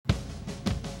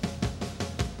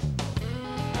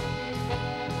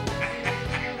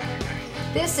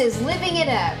This is Living It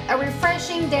Up, a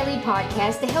refreshing daily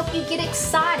podcast to help you get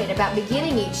excited about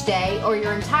beginning each day or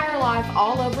your entire life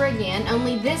all over again,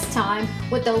 only this time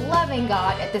with the loving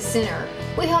God at the center.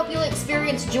 We hope you'll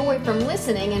experience joy from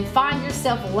listening and find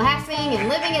yourself laughing and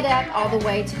living it up all the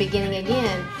way to beginning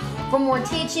again. For more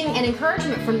teaching and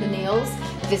encouragement from the Neils,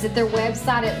 visit their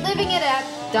website at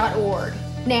livingitup.org.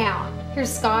 Now,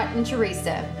 here's Scott and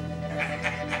Teresa.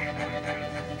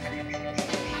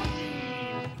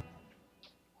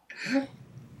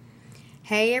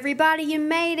 Hey everybody, you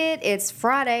made it. It's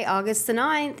Friday, August the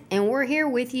 9th, and we're here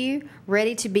with you,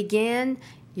 ready to begin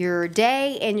your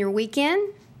day and your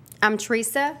weekend. I'm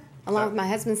Teresa, along with my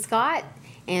husband Scott,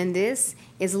 and this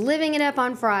is Living It Up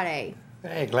on Friday.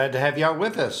 Hey, glad to have y'all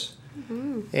with us.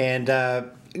 Mm-hmm. And,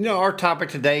 our topic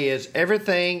today is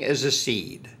everything is a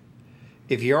seed.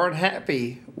 If you aren't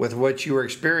happy with what you are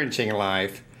experiencing in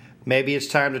life, maybe it's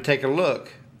time to take a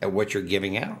look at what you're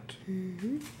giving out.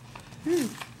 Mm-hmm.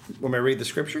 Want me to read the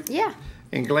scripture? Yeah.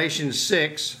 In Galatians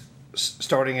 6,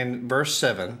 starting in verse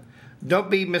 7, don't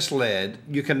be misled.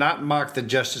 You cannot mock the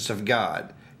justice of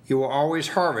God. You will always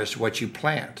harvest what you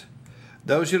plant.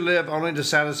 Those who live only to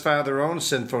satisfy their own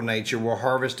sinful nature will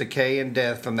harvest decay and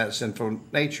death from that sinful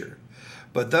nature.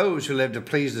 But those who live to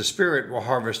please the Spirit will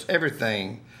harvest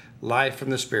everything, life from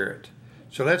the Spirit.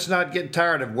 So let's not get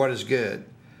tired of what is good.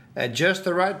 At just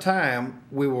the right time,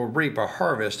 we will reap a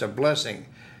harvest of blessing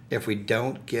if we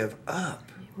don't give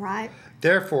up. Right.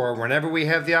 Therefore, whenever we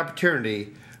have the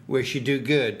opportunity, we should do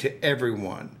good to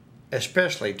everyone,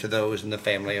 especially to those in the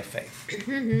family of faith.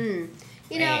 Mm-hmm.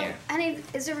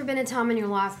 Has there ever been a time in your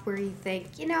life where you think,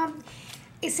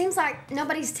 it seems like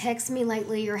nobody's texted me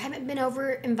lately, or haven't been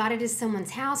invited to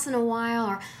someone's house in a while,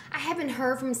 or I haven't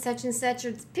heard from such and such,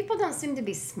 or people don't seem to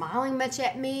be smiling much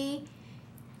at me.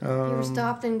 You ever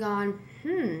stopped and gone,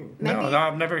 maybe... No,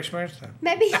 I've never experienced that.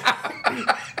 Maybe...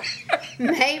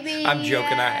 I'm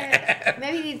joking.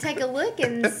 Maybe you need to take a look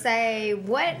and say,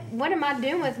 what am I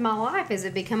doing with my life? Has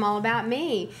it become all about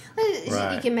me?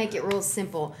 Right. You can make it real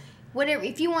simple. Whatever.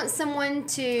 If you want someone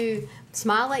to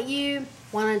smile at you,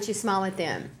 why don't you smile at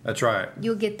them? That's right.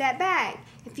 You'll get that back.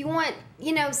 If you want,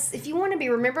 if you want to be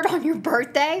remembered on your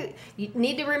birthday, you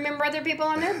need to remember other people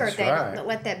on their birthday. That's right. Don't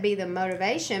let that be the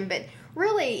motivation. But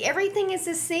really, everything is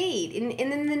a seed,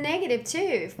 and then the negative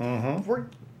too. Mm-hmm.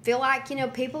 Feel like,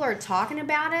 people are talking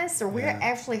about us, or we're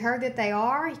actually heard that they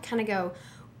are, you kind of go,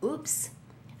 oops,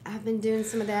 I've been doing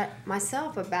some of that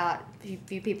myself about a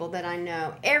few people that I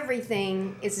know.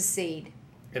 Everything is a seed.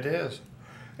 It is.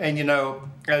 And,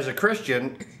 as a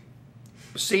Christian,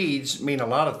 seeds mean a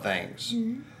lot of things.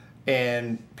 Mm-hmm.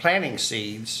 And planting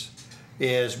seeds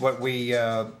is what we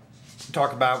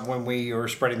talk about when we are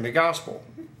spreading the gospel.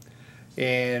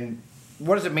 And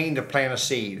what does it mean to plant a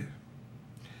seed?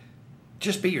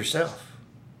 Just be yourself.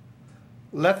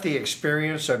 Let the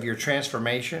experience of your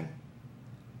transformation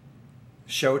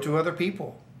show to other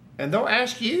people. And they'll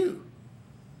ask you.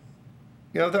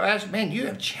 They'll ask, man, you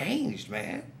have changed,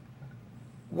 man.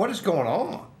 What is going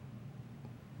on?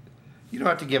 You don't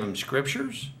have to give them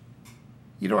scriptures.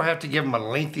 You don't have to give them a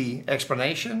lengthy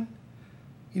explanation.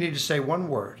 You need to say one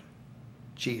word: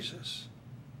 Jesus.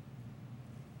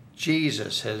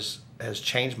 Jesus has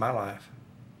changed my life.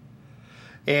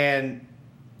 And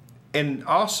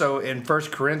also in 1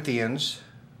 Corinthians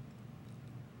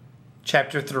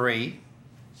chapter 3,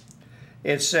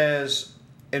 it says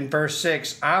in verse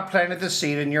 6, I planted the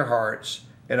seed in your hearts,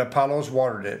 and Apollos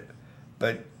watered it,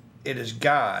 but it is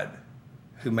God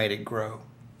who made it grow.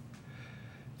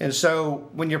 And so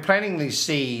when you're planting these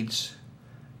seeds,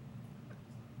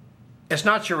 it's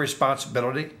not your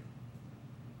responsibility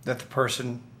that the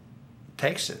person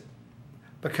takes it,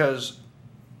 because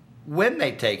when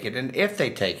they take it, and if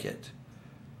they take it,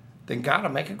 then God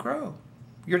will make it grow.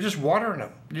 You're just watering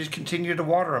them. You just continue to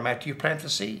water them after you plant the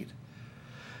seed.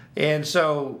 And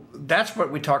so that's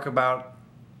what we talk about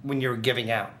when you're giving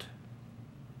out.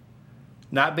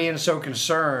 Not being so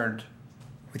concerned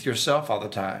with yourself all the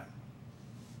time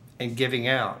and giving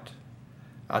out.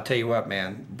 I'll tell you what,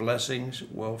 man, blessings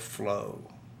will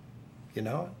flow. You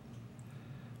know it?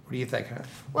 What do you think, huh?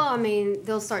 Well,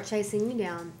 they'll start chasing you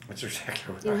down. That's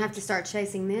exactly right. You don't have to start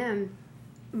chasing them.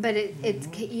 But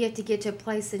you have to get to a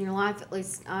place in your life, at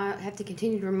least I have to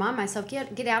continue to remind myself,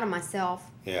 get out of myself.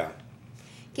 Yeah.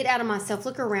 Get out of myself.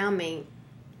 Look around me.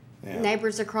 Yeah.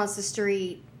 Neighbors across the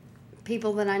street,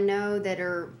 people that I know that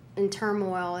are in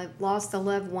turmoil, have lost a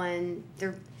loved one,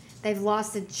 they've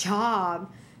lost a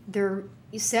job, they're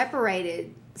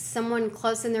separated, someone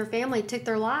close in their family took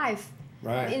their life.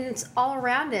 Right. And it's all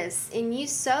around us. And you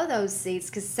sow those seeds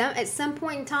because at some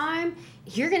point in time,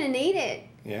 you're going to need it.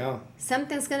 Yeah.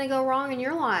 Something's going to go wrong in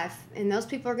your life, and those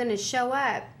people are going to show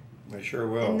up. They sure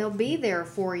will. And they'll be there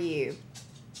for you.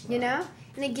 You know?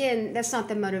 And again, that's not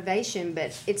the motivation,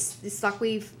 but it's like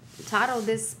we've titled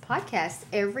this podcast,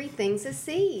 Everything's a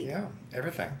Seed. Yeah,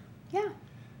 everything. Yeah.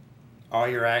 All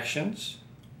your actions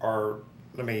are,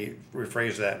 let me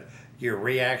rephrase that, your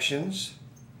reactions,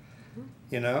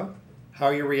 you know, how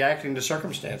you're reacting to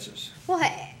circumstances. Well,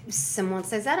 hey, someone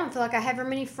says, I don't feel like I have very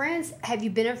many friends. Have you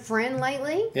been a friend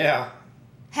lately? Yeah.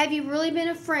 Have you really been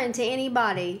a friend to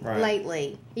anybody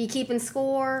lately? Are you keeping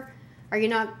score? Are you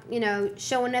not,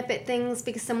 showing up at things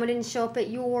because someone didn't show up at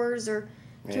yours, or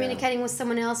communicating with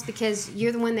someone else because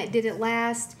you're the one that did it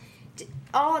last?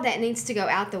 All of that needs to go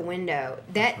out the window.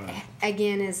 That,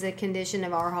 again, is a condition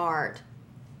of our heart.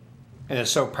 And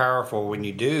it's so powerful when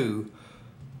you do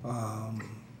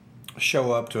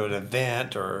show up to an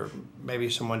event, or maybe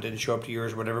someone didn't show up to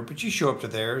yours or whatever, but you show up to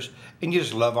theirs and you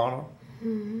just love on them.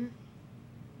 Mm-hmm.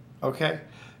 Okay?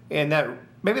 And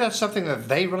maybe that's something that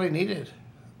they really needed.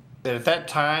 That at that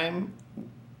time,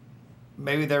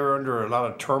 maybe they were under a lot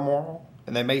of turmoil,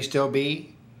 and they may still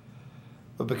be,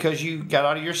 but because you got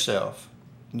out of yourself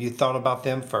and you thought about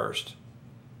them first,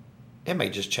 it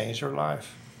may just change their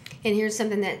life. And here's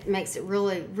something that makes it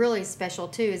really, really special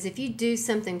too, is if you do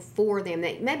something for them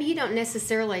that maybe you don't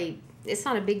necessarily, it's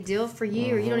not a big deal for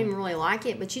you, or you don't even really like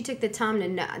it, but you took the time to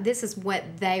know this is what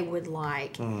they would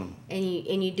like, and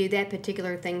you do that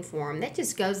particular thing for them. That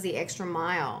just goes the extra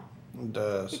mile. It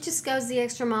does. It just goes the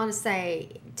extra mile to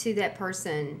say to that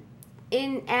person,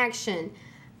 in action,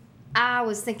 I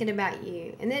was thinking about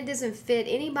you. And that doesn't fit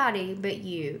anybody but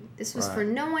you. This was for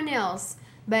no one else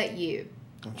but you.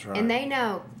 That's right. And they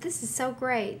know, this is so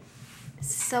great.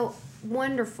 It's so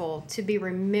wonderful to be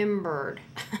remembered.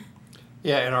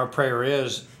 Yeah, and our prayer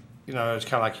is, it's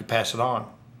kind of like you pass it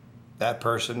on. That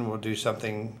person will do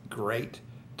something great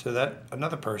to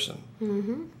another person.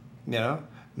 Mm-hmm.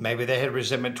 Maybe they had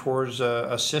resentment towards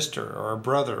a sister or a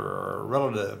brother or a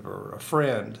relative or a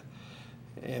friend.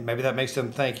 And maybe that makes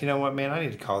them think, you know what, man, I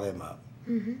need to call them up.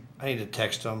 Mm-hmm. I need to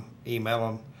text them, email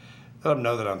them, let them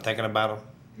know that I'm thinking about them.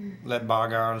 Mm-hmm. Let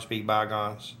bygones be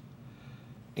bygones.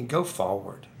 And go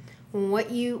forward.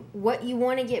 What you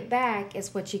want to get back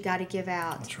is what you got to give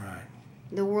out. That's right.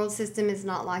 The world system is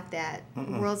not like that.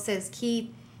 The world says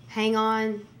hang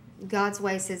on. God's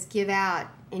way says give out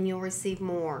and you'll receive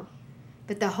more.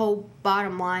 But the whole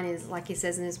bottom line is, like he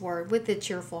says in his word, with a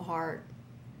cheerful heart.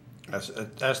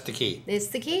 That's the key. It's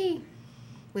the key,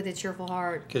 with a cheerful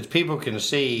heart. Because people can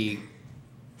see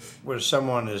when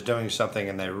someone is doing something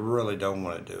and they really don't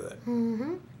want to do it.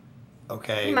 Mm-hmm.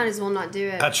 Okay. You might as well not do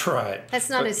it. That's right. That's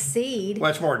not a seed.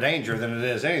 Well, it's more danger than it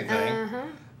is anything. Uh-huh.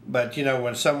 But,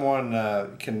 when someone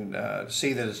can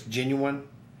see that it's genuine,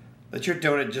 that you're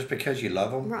doing it just because you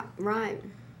love them. Right.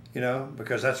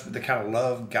 Because that's the kind of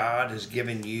love God has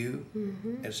given you.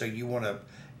 Mm-hmm. And so you want to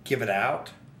give it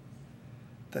out.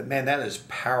 That is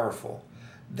powerful.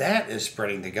 That is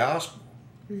spreading the gospel.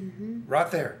 Mm-hmm.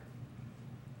 Right there.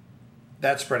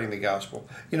 That's spreading the gospel.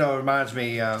 It reminds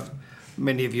me,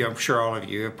 many of you, I'm sure all of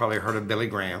you, have probably heard of Billy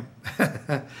Graham.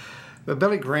 But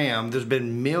Billy Graham, there's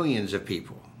been millions of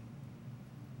people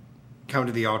come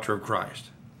to the altar of Christ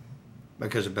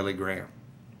because of Billy Graham.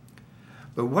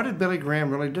 But what did Billy Graham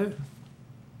really do?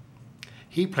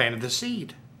 He planted the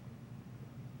seed.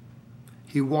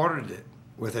 He watered it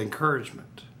with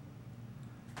encouragement.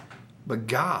 But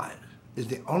God is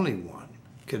the only one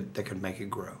that can make it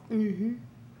grow. Mm-hmm.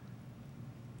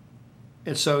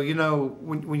 And so,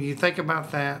 when you think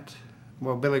about that,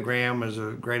 well, Billy Graham is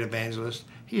a great evangelist.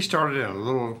 He started in a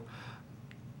little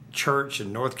church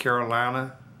in North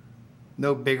Carolina,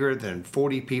 no bigger than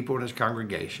 40 people in his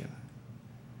congregation.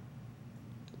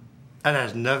 That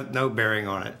has no bearing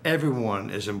on it.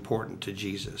 Everyone is important to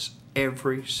Jesus.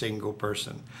 Every single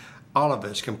person. All of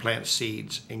us can plant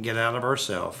seeds and get out of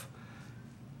ourselves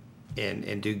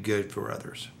and do good for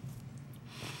others.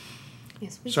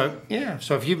 Yes, we So, can. yeah.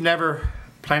 So if you've never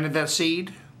planted that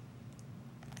seed,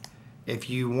 if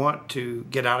you want to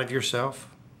get out of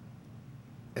yourself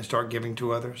and start giving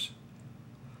to others,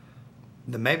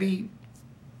 then maybe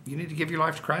you need to give your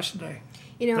life to Christ today.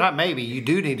 Not maybe, you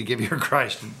do need to give your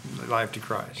life to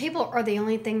Christ. People are the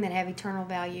only thing that have eternal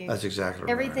value. That's exactly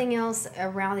right. Everything else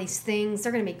around these things,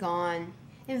 they're going to be gone.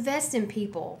 Invest in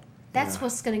people. That's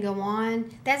what's going to go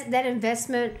on. That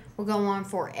investment will go on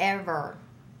forever.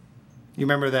 You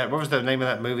remember that? What was the name of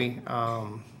that movie?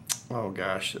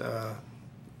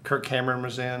 Kirk Cameron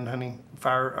was in, honey.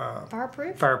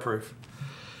 Fireproof? Fireproof.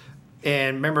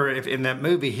 And remember, if in that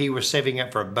movie, he was saving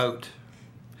up for a boat.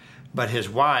 But his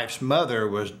wife's mother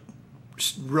was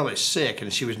really sick,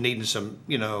 and she was needing some,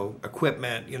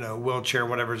 equipment, wheelchair,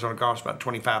 whatever it's going to cost, about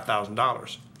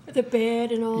 $25,000. The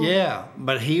bed and all. Yeah,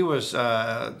 but he was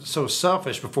so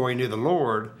selfish before he knew the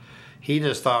Lord. He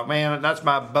just thought, man, that's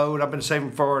my boat. I've been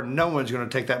saving for it. No one's going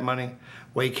to take that money.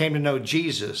 Well, he came to know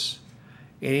Jesus,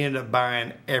 and he ended up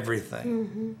buying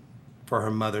everything for her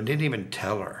mother. Didn't even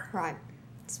tell her. Right.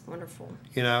 It's wonderful.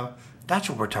 That's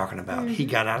what we're talking about. He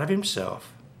got out of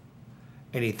himself,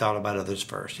 and he thought about others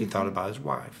first. He thought about his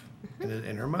wife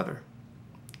and her mother.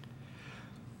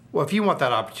 Well, if you want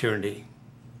that opportunity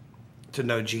to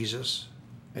know Jesus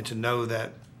and to know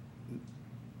that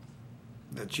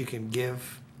you can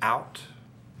give out.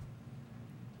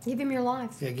 Give him your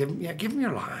life. Yeah, give him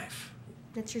your life.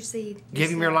 That's your seed. Give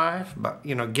him your life, but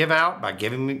give out by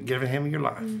giving him your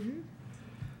life.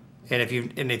 And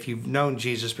if you've known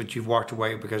Jesus but you've walked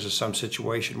away because of some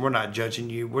situation, we're not judging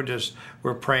you.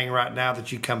 We're praying right now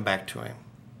that you come back to him.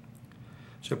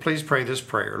 So please pray this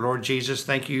prayer. Lord Jesus,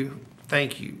 thank you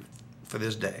for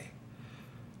this day.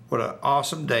 What an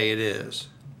awesome day it is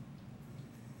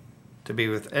to be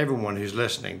with everyone who's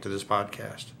listening to this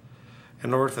podcast.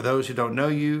 And Lord, for those who don't know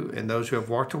you and those who have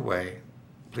walked away,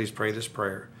 please pray this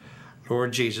prayer.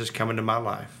 Lord Jesus, come into my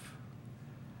life.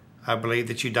 I believe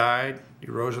that you died,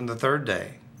 you rose on the third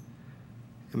day.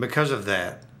 And because of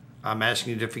that, I'm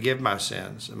asking you to forgive my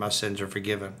sins, and my sins are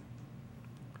forgiven.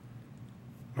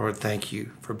 Lord, thank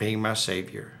you for being my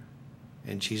Savior.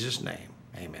 In Jesus' name,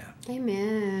 amen.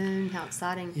 Amen. How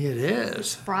exciting. It is.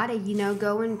 It's Friday,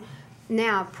 go and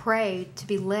now pray to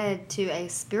be led to a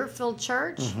spirit-filled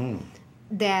church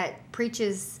that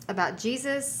preaches about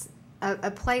Jesus,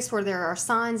 a place where there are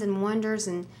signs and wonders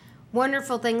and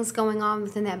wonderful things going on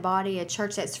within that body, a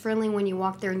church that's friendly when you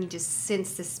walk there and you just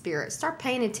sense the Spirit. Start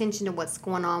paying attention to what's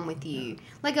going on with you.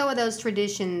 Let go of those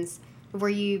traditions where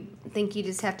you think you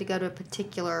just have to go to a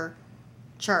particular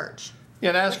church. Yeah,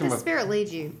 and ask them The if Spirit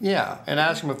leads you. Yeah, and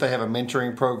ask them if they have a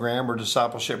mentoring program or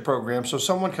discipleship program, so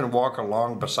someone can walk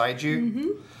along beside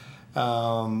you,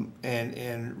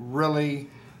 and really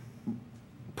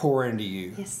pour into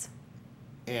you. Yes.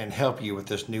 And help you with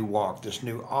this new walk, this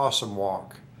new awesome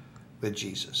walk with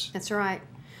Jesus. That's right.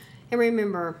 And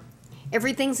remember,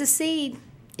 everything's a seed.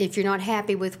 If you're not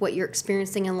happy with what you're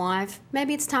experiencing in life,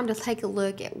 maybe it's time to take a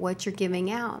look at what you're giving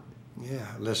out. Yeah,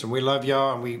 listen, we love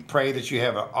y'all, and we pray that you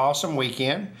have an awesome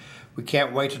weekend. We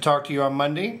can't wait to talk to you on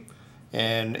Monday.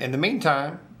 And in the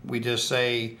meantime, we just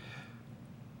say,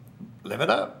 live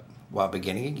it up while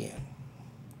beginning again.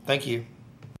 Thank you.